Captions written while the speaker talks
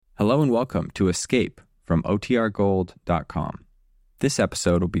Hello and welcome to Escape from OTRGold.com. This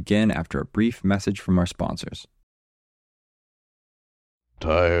episode will begin after a brief message from our sponsors.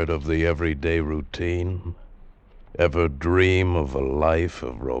 Tired of the everyday routine? Ever dream of a life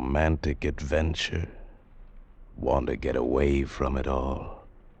of romantic adventure? Want to get away from it all?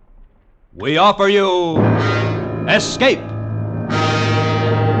 We offer you Escape.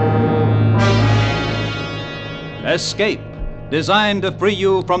 Escape, designed to free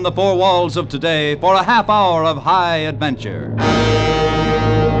you from the four walls of today for a half hour of high adventure.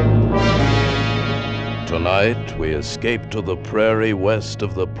 Tonight, we escape to the prairie west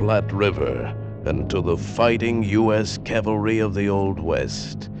of the Platte River and to the fighting U.S. cavalry of the Old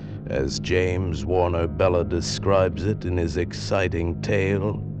West, as James Warner Bella describes it in his exciting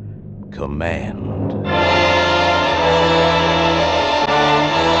tale, Command.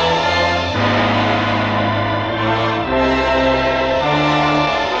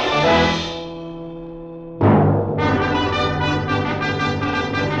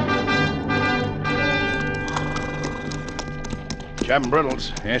 Captain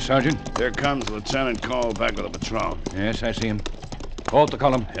Brittles. Yes, Sergeant? Here comes Lieutenant Cole back with a patrol. Yes, I see him. Halt the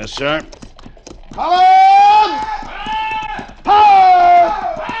column. Yes, sir. Column!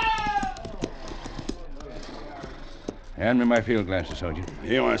 Hand me my field glasses, Sergeant.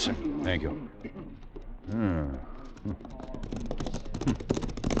 Here you are, sir. Thank you.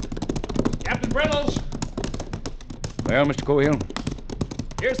 Captain Brittles, Well, Mr. Cohill?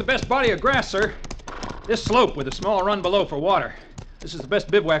 here's the best body of grass, sir. This slope with a small run below for water. This is the best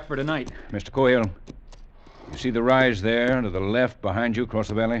bivouac for tonight. Mr. Cohill, you see the rise there to the left behind you across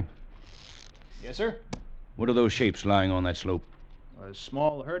the valley? Yes, sir. What are those shapes lying on that slope? A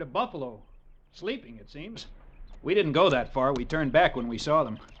small herd of buffalo. Sleeping, it seems. We didn't go that far. We turned back when we saw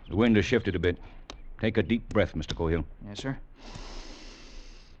them. The wind has shifted a bit. Take a deep breath, Mr. Cohill. Yes, sir.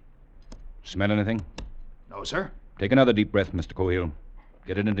 Smell anything? No, sir. Take another deep breath, Mr. Cohill.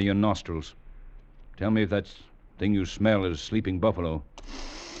 Get it into your nostrils. Tell me if that thing you smell is sleeping buffalo.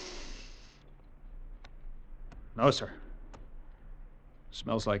 No, sir.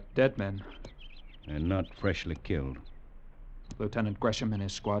 Smells like dead men. And not freshly killed. Lieutenant Gresham and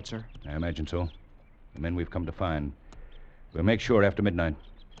his squad, sir. I imagine so. The men we've come to find. We'll make sure after midnight.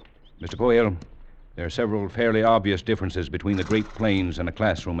 Mr. Cohill, there are several fairly obvious differences between the Great Plains and a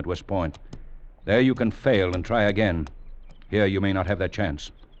classroom at West Point. There you can fail and try again. Here you may not have that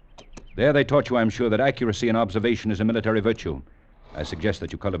chance. There they taught you, I'm sure, that accuracy in observation is a military virtue. I suggest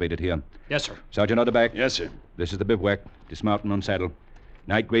that you cultivate it here. Yes, sir. Sergeant Utterback. Yes, sir. This is the bivouac. Dismount and unsaddle.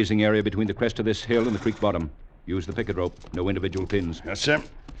 Night grazing area between the crest of this hill and the creek bottom. Use the picket rope. No individual pins. Yes, sir.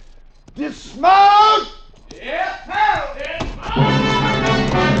 Dismount!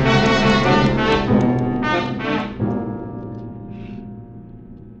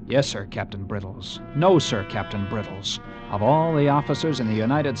 Yes, sir, Captain Brittles. No, sir, Captain Brittles. Of all the officers in the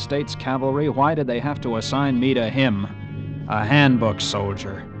United States Cavalry, why did they have to assign me to him? A handbook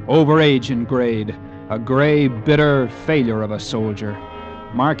soldier, over age and grade, a gray, bitter failure of a soldier,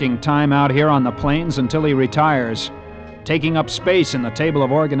 marking time out here on the plains until he retires, taking up space in the table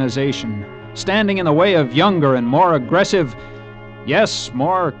of organization, standing in the way of younger and more aggressive, yes,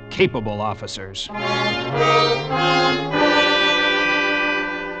 more capable officers.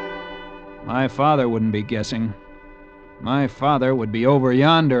 My father wouldn't be guessing. My father would be over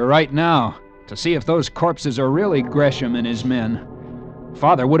yonder right now to see if those corpses are really Gresham and his men.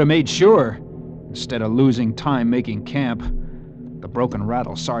 Father would have made sure, instead of losing time making camp. The broken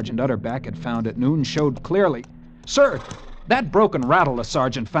rattle Sergeant Utterback had found at noon showed clearly. Sir, that broken rattle the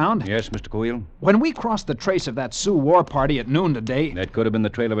sergeant found. Yes, Mr. Cohill? When we crossed the trace of that Sioux war party at noon today... That could have been the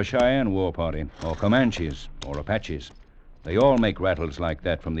trail of a Cheyenne war party, or Comanches, or Apaches. They all make rattles like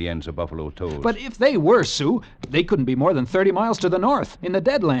that from the ends of buffalo toes. But if they were Sioux, they couldn't be more than 30 miles to the north, in the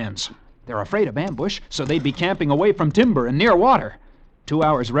Deadlands. They're afraid of ambush, so they'd be camping away from timber and near water. 2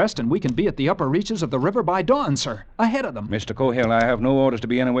 hours rest, and we can be at the upper reaches of the river by dawn, sir. Ahead of them. Mr. Cohill, I have no orders to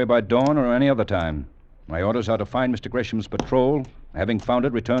be anywhere by dawn or any other time. My orders are to find Mr. Gresham's patrol. Having found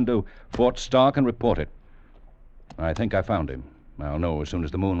it, return to Fort Stark and report it. I think I found him. I'll know as soon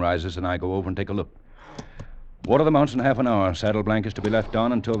as the moon rises and I go over and take a look. Water the mounts in half an hour. Saddle blankets to be left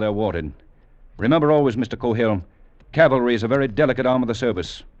on until they're watered. Remember always, Mr. Cohill, cavalry is a very delicate arm of the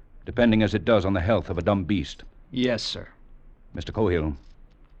service, depending as it does on the health of a dumb beast. Yes, sir. Mr. Cohill,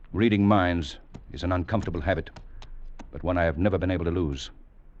 reading minds is an uncomfortable habit, but one I have never been able to lose.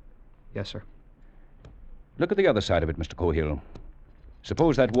 Yes, sir. Look at the other side of it, Mr. Cohill.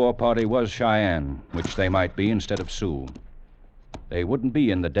 Suppose that war party was Cheyenne, which they might be instead of Sioux. They wouldn't be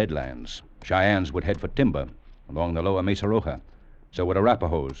in the Deadlands. Cheyennes would head for timber along the lower Mesa Roja. So would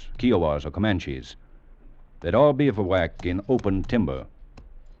Arapahoes, Kiowas, or Comanches. They'd all bivouac in open timber.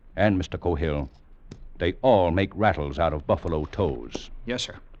 And, Mr. Cohill, they all make rattles out of buffalo toes. Yes,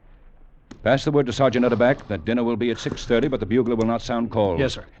 sir. Pass the word to Sergeant Utterback that dinner will be at 6:30, but the bugler will not sound calls.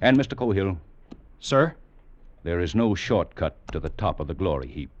 Yes, sir. And, Mr. Cohill, Sir? there is no shortcut to the top of the glory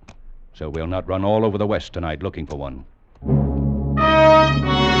heap. So we'll not run all over the West tonight looking for one.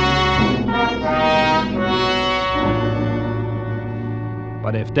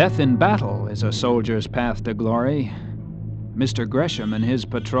 But if death in battle is a soldier's path to glory, Mr. Gresham and his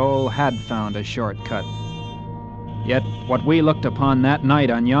patrol had found a shortcut. Yet what we looked upon that night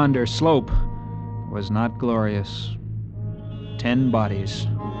on yonder slope was not glorious. 10 bodies,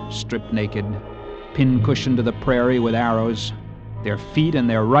 stripped naked, pin-cushioned to the prairie with arrows, their feet and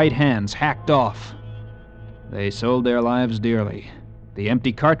their right hands hacked off. They sold their lives dearly. The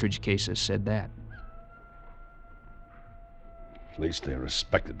empty cartridge cases said that. At least they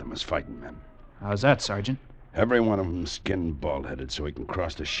respected them as fighting men. How's that, Sergeant? Every one of them skinned bald-headed so he can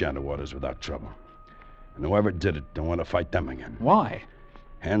cross the shadow waters without trouble. And whoever did it don't want to fight them again. Why?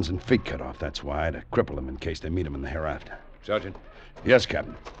 Hands and feet cut off, that's why, to cripple them in case they meet him in the hereafter. Sergeant, Yes,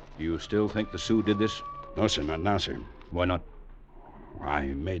 Captain. do you still think the Sioux did this? No, sir, not now, sir. Why not? I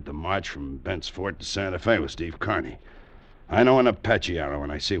made the march from Bent's Fort to Santa Fe with Steve Kearney. I know an Apache arrow when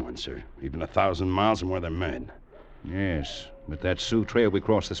I see one, sir. Even 1,000 miles from where they're made. Yes, but that Sioux trail we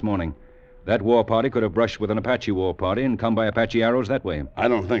crossed this morning, that war party could have brushed with an Apache war party and come by Apache arrows that way. I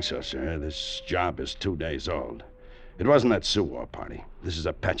don't think so, sir. This job is 2 days old. It wasn't that Sioux war party. This is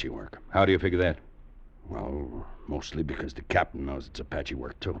Apache work. How do you figure that? Well, mostly because the captain knows it's Apache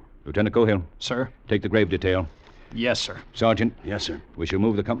work, too. Lieutenant Cohill, Sir? take the grave detail. Yes, sir. Sergeant, Yes, sir. we shall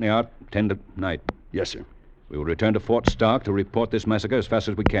move the company out 10 to night. Yes, sir. We will return to Fort Stark to report this massacre as fast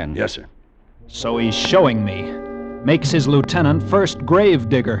as we can. Yes, sir. So he's showing me. Makes his lieutenant first grave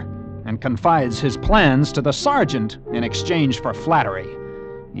digger and confides his plans to the sergeant in exchange for flattery.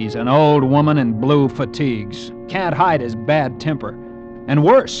 He's an old woman in blue fatigues. Can't hide his bad temper. And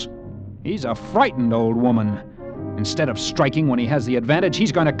worse, he's a frightened old woman. Instead of striking when he has the advantage,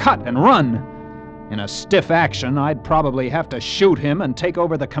 he's going to cut and run. In a stiff action, I'd probably have to shoot him and take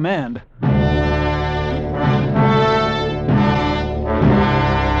over the command.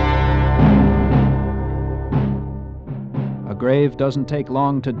 A grave doesn't take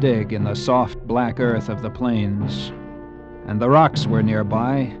long to dig in the soft black earth of the plains, and the rocks were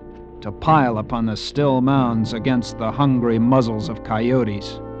nearby to pile upon the still mounds against the hungry muzzles of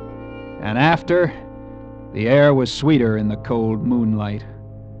coyotes. And after, the air was sweeter in the cold moonlight,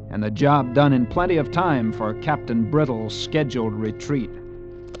 and the job done in plenty of time for Captain Brittle's scheduled retreat.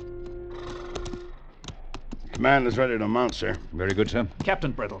 Command is ready to mount, sir. Very good, sir.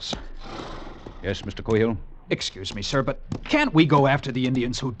 Captain Brittles. Yes, Mr. Cohill? Excuse me, sir, but can't we go after the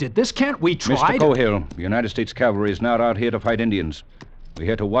Indians who did this? Can't we try Mr. to... Cohill, the United States Cavalry is not out here to fight Indians. We're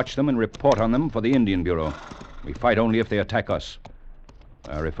here to watch them and report on them for the Indian Bureau. We fight only if they attack us.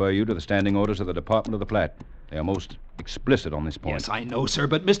 I refer you to the standing orders of the Department of the Platte. They are most explicit on this point. Yes, I know, sir,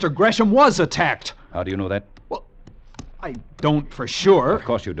 but Mr. Gresham was attacked. How do you know that? Well, I don't for sure. Of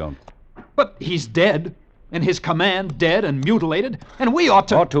course you don't. But he's dead, and his command dead and mutilated, and we ought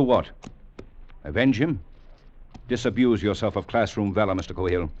to... Ought to what? Avenge him? Disabuse yourself of classroom valor, Mr.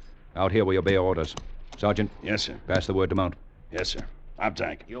 Cohill. Out here we obey orders. Sergeant, Yes, sir. pass the word to mount. Yes, sir. I'm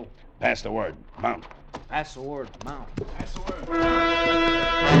tank. You. Pass the word. Mount. Pass the word. Mount.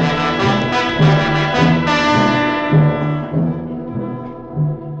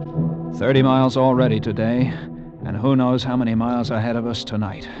 30 miles already today, and who knows how many miles ahead of us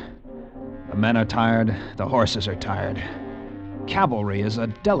tonight. The men are tired, the horses are tired. Cavalry is a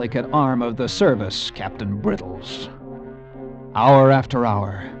delicate arm of the service, Captain Brittles. Hour after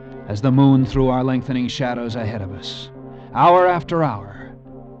hour, as the moon threw our lengthening shadows ahead of us. Hour after hour,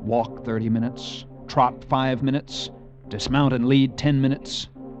 walk 30 minutes, trot 5 minutes, dismount and lead 10 minutes,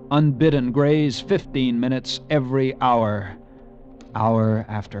 unbidden graze 15 minutes every hour. Hour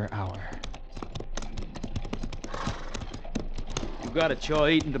after hour. You got a chore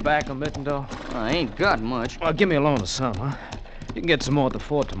eating tobacco, Mittendorf? I ain't got much. Well, give me a loan of some, huh? You can get some more at the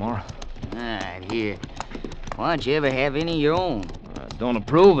fort tomorrow. Here. Why don't you ever have any of your own? I don't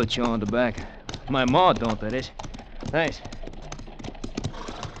approve of chewing tobacco. My ma don't, that is. Thanks.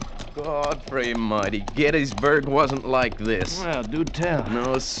 Godfrey mighty, Gettysburg wasn't like this. Well, do tell.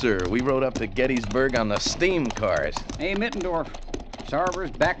 No, sir. We rode up to Gettysburg on the steam cars. Hey, Mittendorf.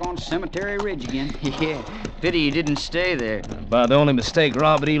 Sarver's back on Cemetery Ridge again. Yeah. Pity you didn't stay there. About the only mistake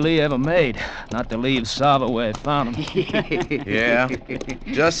Robert E. Lee ever made. Not to leave Sava where he found him. Yeah.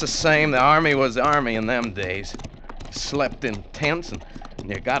 Just the same, the Army was the Army in them days. slept in tents, and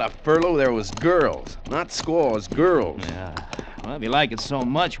you got a furlough, there was girls. Not squaws, girls. Yeah. Well, if you like it so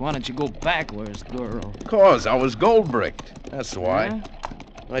much, why don't you go back where it's girl? 'Cause I was gold-bricked. That's why. Yeah?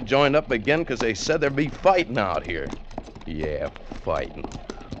 I joined up again because they said there'd be fighting out here. Yeah, fighting.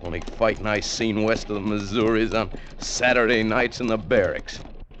 Only fighting I seen west of the Missouris on Saturday nights in the barracks.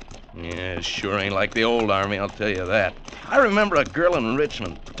 Yeah, it sure ain't like the old army, I'll tell you that. I remember a girl in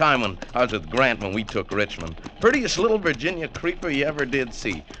Richmond, time when I was with Grant when we took Richmond. Prettiest little Virginia creeper you ever did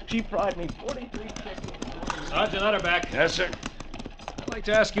see. She fried me 43 chickens. Sergeant Utterback. Yes, sir. I'd like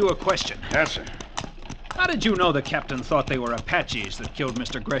to ask you a question. Yes, sir. How did you know the captain thought they were Apaches that killed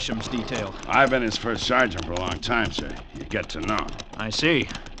Mr. Gresham's detail? I've been his first sergeant for a long time, sir. You get to know. I see.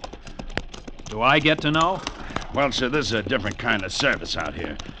 Do I get to know? Well, sir, this is a different kind of service out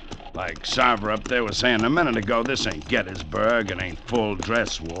here. Like Sarver up there was saying a minute ago, this ain't Gettysburg, it ain't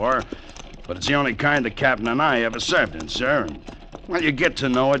full-dress war. But it's the only kind the captain and I ever served in, sir. And, well, you get to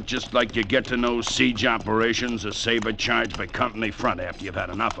know it just like you get to know siege operations, a saber charge for company front after you've had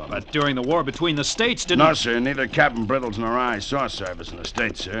enough of it. During the war between the states, didn't... No, sir, neither Captain Brittles nor I saw service in the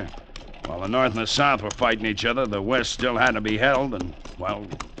States, sir. While the North and the South were fighting each other, the West still had to be held, and, well,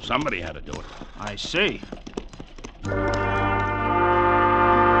 somebody had to do it. I see.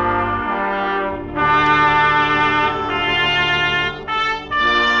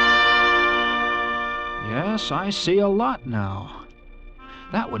 Yes, I see a lot now.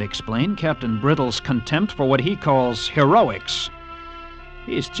 That would explain Captain Brittle's contempt for what he calls heroics.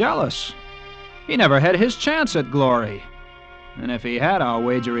 He's jealous. He never had his chance at glory. And if he had, I'll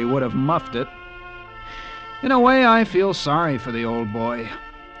wager he would have muffed it. In a way, I feel sorry for the old boy,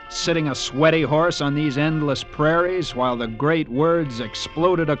 sitting a sweaty horse on these endless prairies while the great words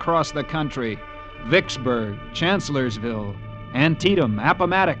exploded across the country. Vicksburg, Chancellorsville, Antietam,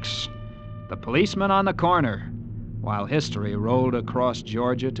 Appomattox. The policeman on the corner, while history rolled across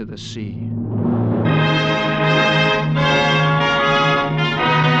Georgia to the sea.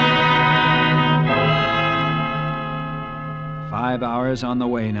 "5 hours on the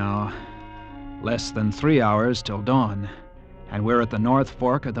way now. Less than 3 hours till dawn. And we're at the North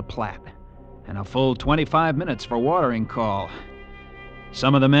Fork of the Platte. And a full 25 minutes for watering call.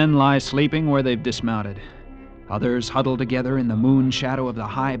 Some of the men lie sleeping where they've dismounted. Others huddle together in the moon shadow of the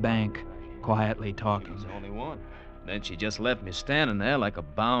high bank, quietly talking. There's only one. Then she just left me standing there like a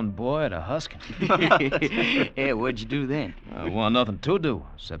bound boy at a husking. Yeah, what'd you do then? I want nothing to do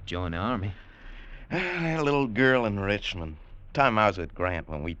except join the army. That little girl in Richmond. Time I was with Grant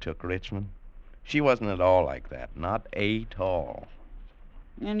when we took Richmond. She wasn't at all like that. Not at all.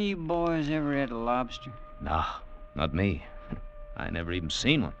 Any of you boys ever had a lobster? Nah, not me. I never even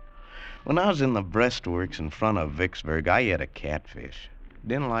seen one. When I was in the breastworks in front of Vicksburg, I ate a catfish.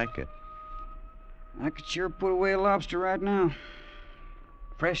 Didn't like it. I could sure put away a lobster right now.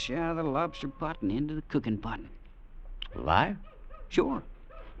 Fresh out of the lobster pot and into the cooking pot. Live? Sure.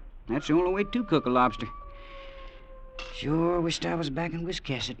 That's the only way to cook a lobster. Sure wished I was back in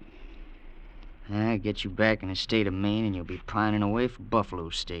Wiscasset. I'll get you back in the state of Maine and you'll be pining away for buffalo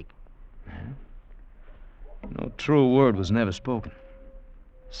steak. No true word was never spoken.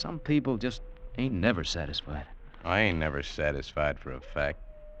 Some people just ain't never satisfied. I ain't never satisfied for a fact.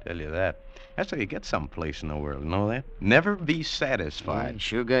 Tell you that. That's how you get someplace in the world, know that? Never be Yeah, satisfied. it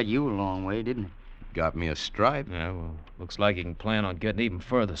sure got you a long way, didn't it? Got me a stripe. Yeah, well, looks like you can plan on getting even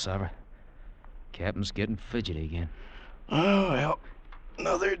further, Sarver. Captain's getting fidgety again. Oh, well.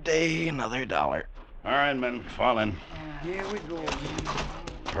 Another day, another dollar. All right, men, fall in. Here we go again.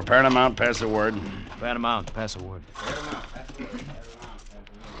 Prepare to mount, pass the word. Fan him out, pass the word.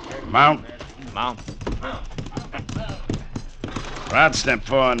 Mount. Mount. Route, step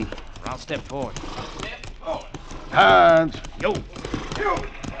forward. I'll step forward. Hands. Yo!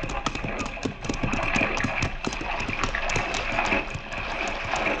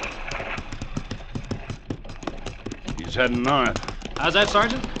 He's heading north. How's that,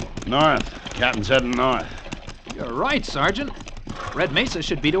 Sergeant? North. Captain's heading north. You're right, Sergeant. Red Mesa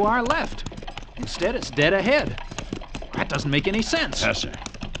should be to our left. Instead, it's dead ahead. That doesn't make any sense. Yes, sir.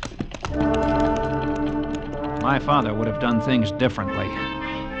 My father would have done things differently.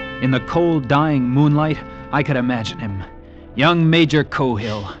 In the cold, dying moonlight, I could imagine him. Young Major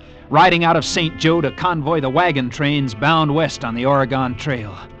Cohill, riding out of St. Joe to convoy the wagon trains bound west on the Oregon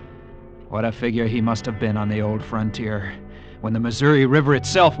Trail. What a figure he must have been on the old frontier, when the Missouri River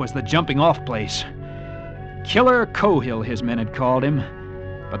itself was the jumping-off place. Killer Cohill, his men had called him.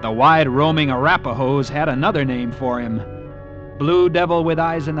 But the wide-roaming Arapahoes had another name for him. Blue Devil with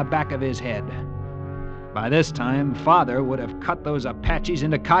eyes in the back of his head. By this time, Father would have cut those Apaches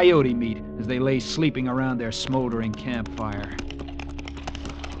into coyote meat as they lay sleeping around their smoldering campfire.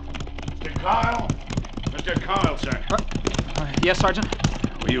 Mr. Kyle? Mr. Kyle, sir. Yes, Sergeant?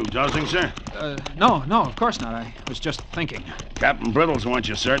 Were you dozing, sir? No, of course not. I was just thinking. Captain Brittles wants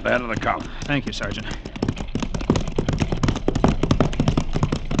you, sir, at the head of the column. Thank you, Sergeant.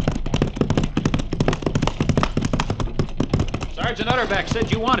 Sergeant Utterback said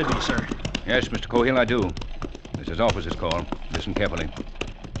you wanted me, sir. Yes, Mr. Cohill, I do. This is officer's call. Listen carefully.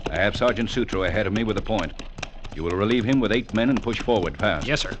 I have Sergeant Sutro ahead of me with a point. You will relieve him with 8 men and push forward fast.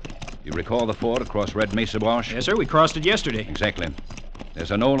 Yes, sir. You recall the ford across Red Mesa Wash? Yes, sir. We crossed it yesterday. Exactly.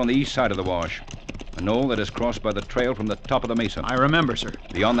 There's a knoll on the east side of the wash. A knoll that is crossed by the trail from the top of the mesa. I remember, sir.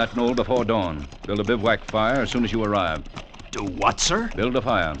 Beyond that knoll before dawn. Build a bivouac fire as soon as you arrive. Do what, sir? Build a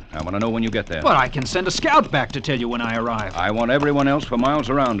fire. I want to know when you get there. But I can send a scout back to tell you when I arrive. I want everyone else for miles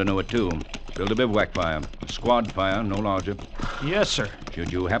around to know it, too. Build a bivouac fire. A squad fire, no larger. Yes, sir.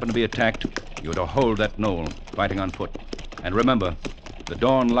 Should you happen to be attacked, you're to hold that knoll, fighting on foot. And remember, the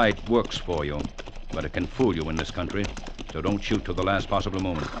dawn light works for you, but it can fool you in this country, so don't shoot till the last possible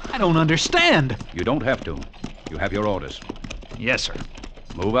moment. I don't understand. You don't have to. You have your orders. Yes, sir.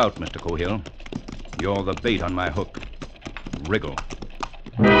 Move out, Mr. Cohill. You're the bait on my hook. Wriggle.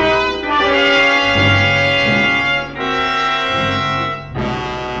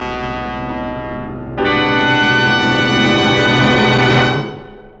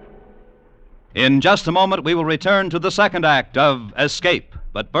 In just a moment, we will return to the second act of Escape.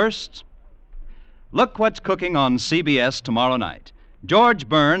 But first, look what's cooking on CBS tomorrow night. George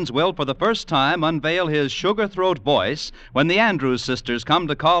Burns will, for the first time, unveil his sugar throat voice when the Andrews sisters come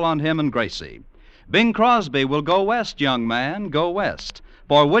to call on him and Gracie. Bing Crosby will go west, young man, go west.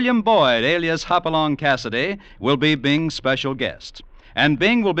 For William Boyd, alias Hopalong Cassidy, will be Bing's special guest. And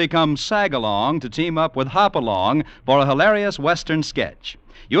Bing will become Sagalong to team up with Hopalong for a hilarious Western sketch.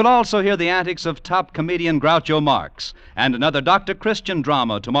 You'll also hear the antics of top comedian Groucho Marx and another Dr. Christian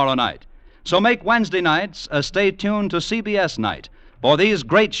drama tomorrow night. So make Wednesday nights a stay tuned to CBS night, for these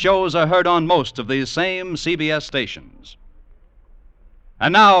great shows are heard on most of these same CBS stations.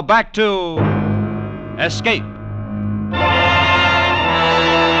 And now back to Escape.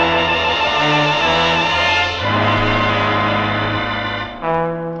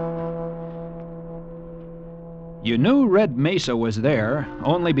 You knew Red Mesa was there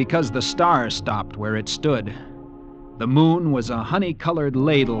only because the stars stopped where it stood. The moon was a honey-colored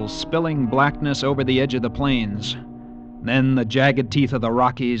ladle spilling blackness over the edge of the plains. Then the jagged teeth of the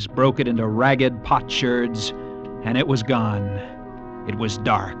Rockies broke it into ragged potsherds, and it was gone. It was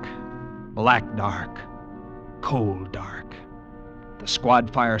dark, black dark, cold dark. The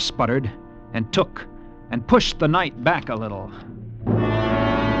squad fire sputtered and took and pushed the night back a little.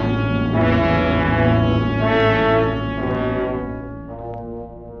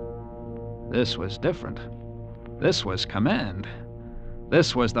 This was different. This was command.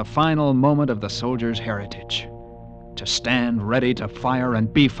 This was the final moment of the soldier's heritage. To stand ready to fire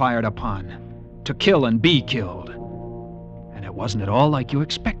and be fired upon. To kill and be killed. And it wasn't at all like you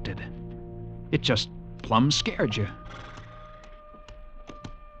expected. It just plumb scared you.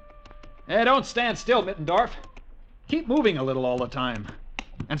 Hey, don't stand still, Mittendorf. Keep moving a little all the time.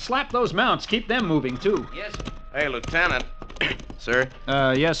 And slap those mounts. Keep them moving, too. Yes. Hey, Lieutenant. Sir?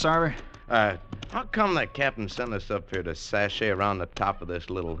 Yes, sir? How come that captain sent us up here to sashay around the top of this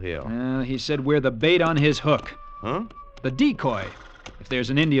little hill? He said we're the bait on his hook. Huh? The decoy. If there's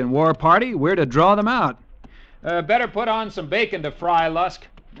an Indian war party, we're to draw them out. Better put on some bacon to fry, Lusk.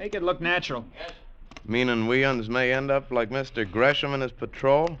 Make it look natural. Yes. Meaning we uns may end up like Mr. Gresham and his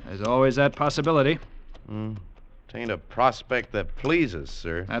patrol? There's always that possibility. Tain't a prospect that pleases,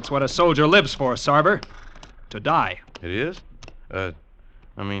 sir. That's what a soldier lives for, Sarver. To die. It is?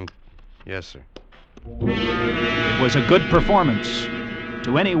 Yes, sir. It was a good performance.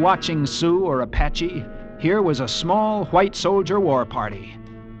 To any watching Sioux or Apache, here was a small white soldier war party.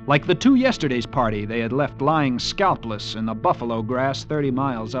 Like the two yesterday's party they had left lying scalpless in the buffalo grass 30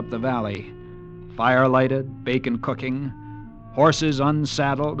 miles up the valley. Fire lighted, bacon cooking, horses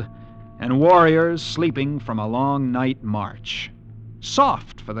unsaddled, and warriors sleeping from a long night march.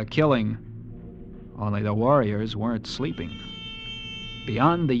 Soft for the killing, only the warriors weren't sleeping.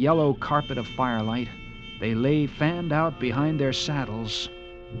 Beyond the yellow carpet of firelight, they lay fanned out behind their saddles,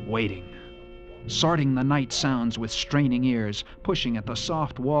 waiting, sorting the night sounds with straining ears, pushing at the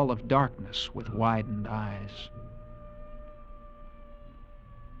soft wall of darkness with widened eyes.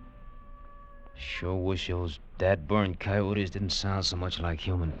 Sure wish those dad-burned coyotes didn't sound so much like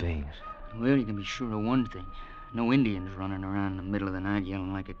human beings. Well, you can be sure of one thing. No Indians running around in the middle of the night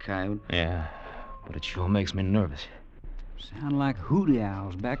yelling like a coyote. Yeah, but it sure makes me nervous. Sound like hooty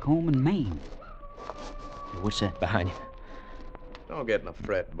owls back home in Maine. What's that? Behind you. Don't get in a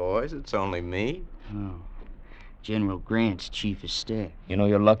fret, boys. It's only me. Oh. General Grant's chief of staff. You know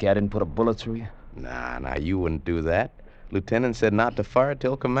you're lucky I didn't put a bullet through you? Nah, you wouldn't do that. Lieutenant said not to fire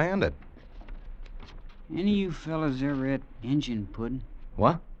till commanded. Any of you fellas ever ate Injun pudding?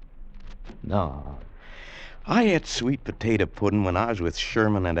 What? No. I ate sweet potato pudding when I was with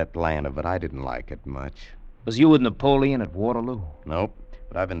Sherman at Atlanta, but I didn't like it much. Was you with Napoleon at Waterloo? Nope,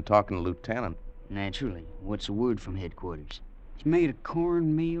 but I've been talking to Lieutenant. Naturally. What's the word from headquarters? It's made of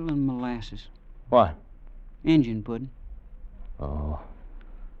cornmeal and molasses. What? Injun pudding. Oh.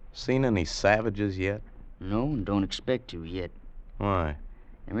 Seen any savages yet? No, and don't expect to yet. Why?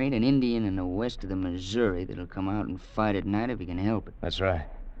 There ain't an Indian in the west of the Missouri that'll come out and fight at night if he can help it. That's right.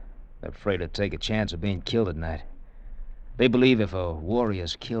 They're afraid to take a chance of being killed at night. They believe if a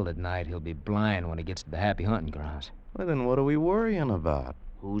warrior's killed at night, he'll be blind when he gets to the happy hunting grounds. Well, then what are we worrying about?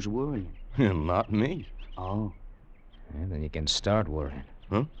 Who's worrying? Not me. Oh. Yeah, then you can start worrying.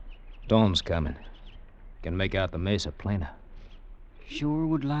 Huh? Storm's coming. Can make out the mesa plainer. Sure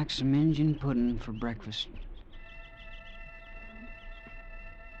would like some Injun pudding for breakfast.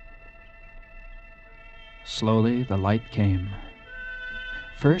 Slowly, the light came.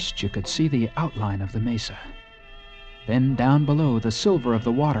 First, you could see the outline of the mesa. Then, down below, the silver of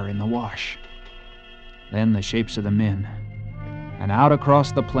the water in the wash. Then, the shapes of the men. And out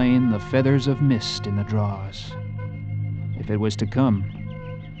across the plain, the feathers of mist in the draws. If it was to come,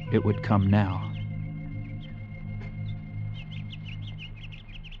 it would come now.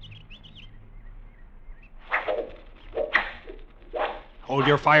 Hold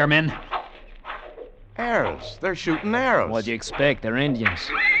your fire, men. Arrows. They're shooting arrows. What'd you expect? They're Indians.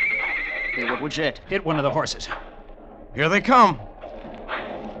 Hey, what's that? Hit one of the horses. Here they come.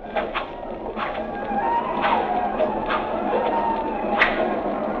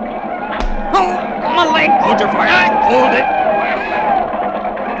 Oh, my leg! Hold your fire. Hold it.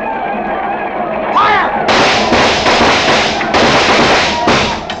 Fire!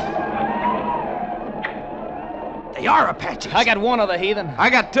 They are Apaches. I got one of the heathen. I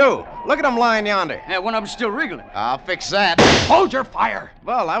got two. Look at them lying yonder. Yeah, one of them's still wriggling. I'll fix that. Hold your fire.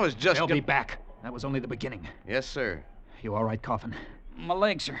 Well, I was just... They'll be back. That was only the beginning. Yes, sir. You all right, Coffin? My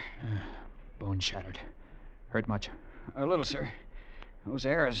leg, sir. Bone shattered. Hurt much? A little, sir. Those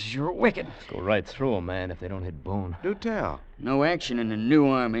arrows sure wicked. Go right through 'em, man, if they don't hit bone. Do tell. No action in the new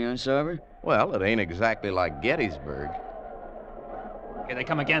army, huh, Sarver? Well, it ain't exactly like Gettysburg. Here they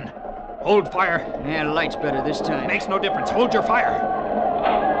come again. Hold fire. Yeah, the light's better this time. Makes no difference. Hold your fire.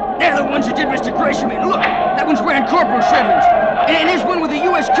 They're the ones that did Mr. Gresham in. Look, that one's wearing corporal chevrons. And there's one with a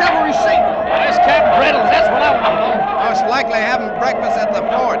U.S. cavalry saber. Where's Captain Brittle? That's what I want to know. Most likely having breakfast at the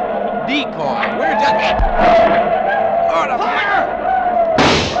fort. Decoy. We're just... Lord of fire!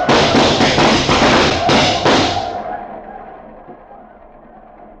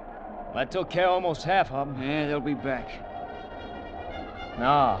 I took care of almost half of them. Yeah, they'll be back.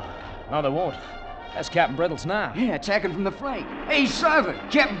 No, they won't. That's Captain Brittle's now. Yeah, attacking from the flank. Hey, Sarver,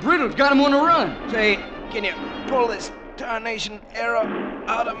 Captain Brittle's got him on the run. Say, can you pull this tarnation arrow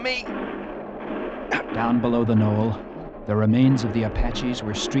out of me? Down below the knoll, the remains of the Apaches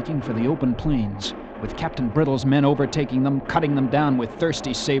were streaking for the open plains, with Captain Brittle's men overtaking them, cutting them down with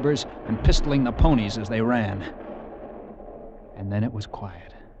thirsty sabers, and pistoling the ponies as they ran. And then it was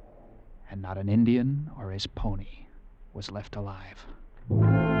quiet, and not an Indian or his pony was left alive.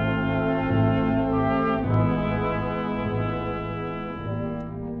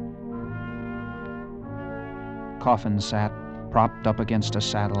 Coffin sat, propped up against a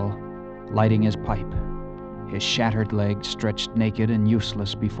saddle, lighting his pipe, his shattered leg stretched naked and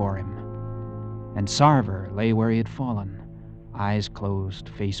useless before him. And Sarver lay where he had fallen, eyes closed,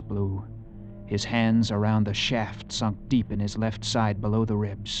 face blue, his hands around the shaft sunk deep in his left side below the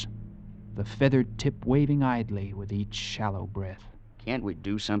ribs, the feathered tip waving idly with each shallow breath. Can't we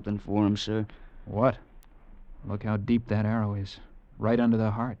do something for him, sir? What? Look how deep that arrow is. Right under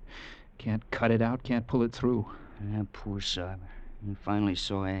the heart. Can't cut it out, can't pull it through. Ah, poor Sarver. He finally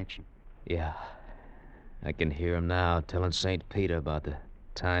saw action. Yeah. I can hear him now telling St. Peter about the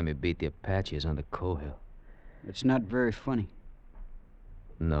time he beat the Apaches on the Cohill. It's not very funny.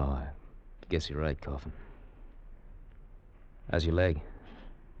 No, I guess you're right, Coffin. How's your leg?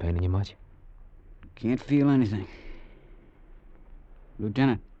 Paining you much? Can't feel anything.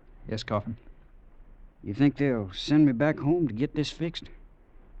 Lieutenant. Yes, Coffin? You think they'll send me back home to get this fixed?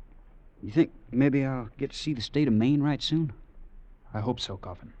 You think maybe I'll get to see the state of Maine right soon? I hope so,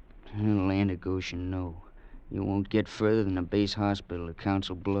 Coffin. Land of Goshen, no. You won't get further than a base hospital at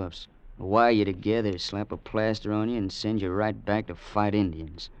Council Bluffs. wire you together, slap a plaster on you, and send you right back to fight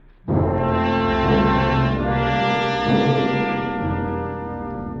Indians.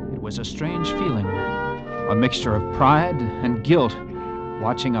 It was a strange feeling, a mixture of pride and guilt,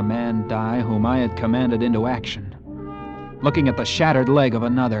 watching a man die whom I had commanded into action, looking at the shattered leg of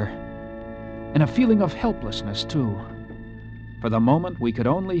another, and a feeling of helplessness, too. For the moment, we could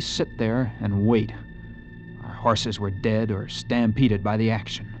only sit there and wait. Our horses were dead or stampeded by the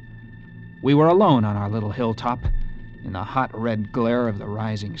action. We were alone on our little hilltop in the hot red glare of the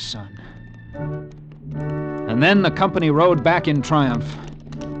rising sun. And then the company rode back in triumph,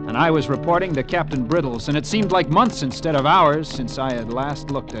 and I was reporting to Captain Brittles, and it seemed like months instead of hours since I had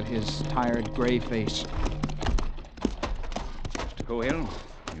last looked at his tired gray face. Mr. Cohill,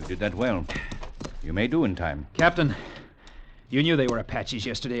 you did that well. You may do in time. Captain, you knew they were Apaches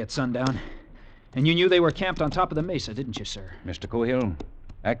yesterday at sundown, and you knew they were camped on top of the mesa, didn't you, sir? Mr. Cohill,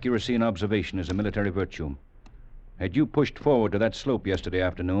 accuracy in observation is a military virtue. Had you pushed forward to that slope yesterday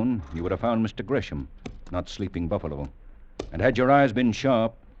afternoon, you would have found Mr. Gresham, not Sleeping Buffalo. And had your eyes been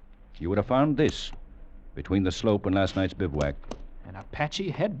sharp, you would have found this, between the slope and last night's bivouac. An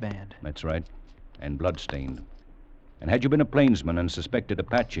Apache headband. That's right, and bloodstained. And had you been a plainsman and suspected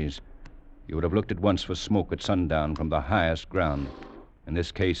Apaches, you would have looked at once for smoke at sundown from the highest ground. In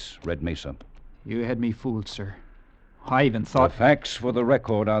this case, Red Mesa. You had me fooled, sir. I even thought... The facts for the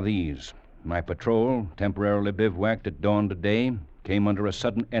record are these. My patrol, temporarily bivouacked at dawn today, came under a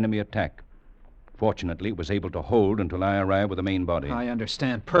sudden enemy attack. Fortunately, it was able to hold until I arrived with the main body. I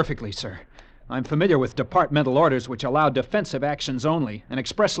understand perfectly, sir. I'm familiar with departmental orders which allow defensive actions only and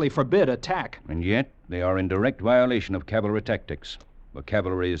expressly forbid attack. And yet, they are in direct violation of cavalry tactics. The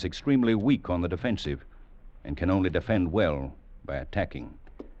cavalry is extremely weak on the defensive and can only defend well by attacking.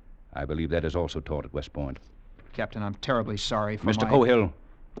 I believe that is also taught at West Point. Captain, I'm terribly sorry for Mr. Cohill,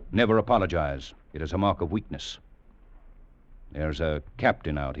 never apologize. It is a mark of weakness. There's a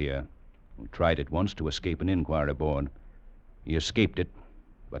captain out here who tried it once to escape an inquiry board. He escaped it,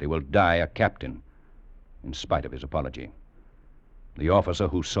 but he will die a captain, in spite of his apology. The officer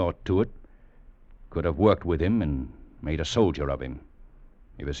who saw to it could have worked with him and made a soldier of him,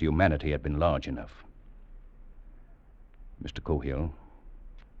 if his humanity had been large enough. Mr. Cohill,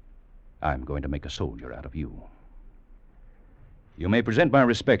 I'm going to make a soldier out of you. You may present my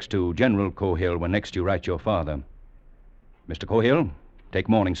respects to General Cohill when next you write your father. Mr. Cohill, take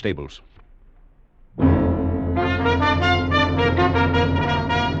morning stables.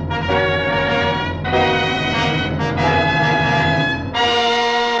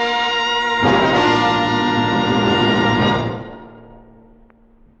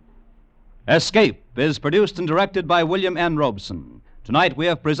 Escape is produced and directed by William N. Robeson. Tonight we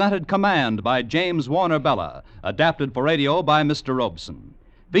have presented Command by James Warner Bella, adapted for radio by Mr. Robeson.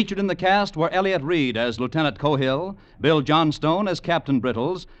 Featured in the cast were Elliott Reed as Lieutenant Cohill, Bill Johnstone as Captain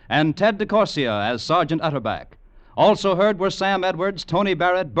Brittles, and Ted DeCorsia as Sergeant Utterback. Also heard were Sam Edwards, Tony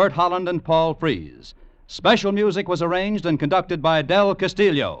Barrett, Bert Holland, and Paul Frees. Special music was arranged and conducted by Del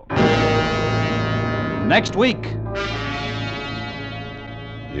Castillo. Next week...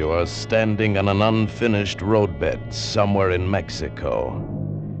 You are standing on an unfinished roadbed somewhere in Mexico.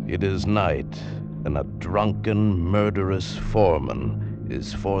 It is night, and a drunken, murderous foreman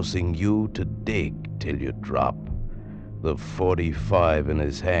is forcing you to dig till you drop. The .45 in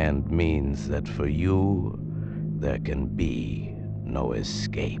his hand means that for you, there can be no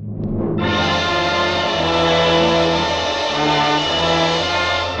escape.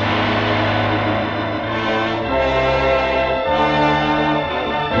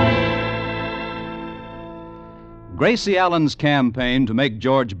 Gracie Allen's campaign to make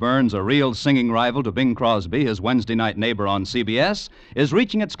George Burns a real singing rival to Bing Crosby, his Wednesday night neighbor on CBS, is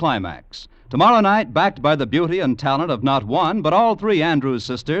reaching its climax. Tomorrow night, backed by the beauty and talent of not one, but all three Andrews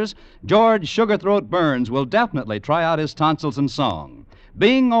sisters, George Sugarthroat Burns will definitely try out his tonsils in song.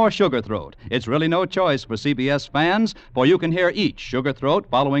 Bing or Sugarthroat, it's really no choice for CBS fans, for you can hear each Sugarthroat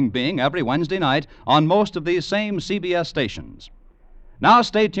following Bing every Wednesday night on most of these same CBS stations. Now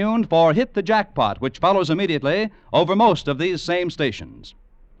stay tuned for Hit the Jackpot, which follows immediately over most of these same stations.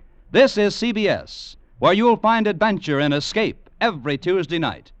 This is CBS, where you'll find adventure and escape every Tuesday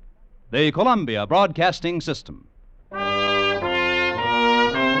night. The Columbia Broadcasting System.